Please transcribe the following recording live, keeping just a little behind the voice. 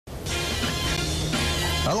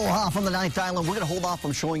Aloha from the 9th Island. We're going to hold off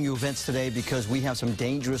from showing you events today because we have some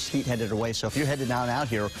dangerous heat headed away. So if you're headed down out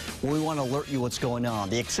here, we want to alert you what's going on.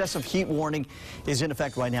 The excessive heat warning is in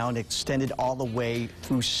effect right now and extended all the way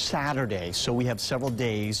through Saturday. So we have several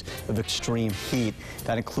days of extreme heat.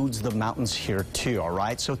 That includes the mountains here too, all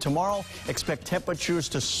right? So tomorrow, expect temperatures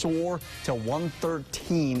to soar to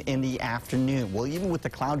 113 in the afternoon. Well, even with the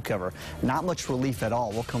cloud cover, not much relief at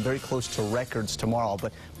all. We'll come very close to records tomorrow,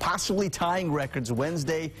 but possibly tying records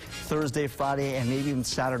Wednesday, Thursday, Friday, and maybe even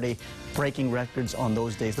Saturday, breaking records on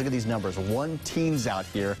those days. Look at these numbers. 1 teens out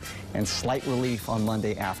here and slight relief on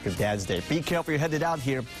Monday after Dad's Day. Be careful, you're headed out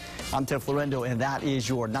here. I'm Ted Florendo, and that is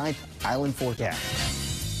your 9th Island forecast.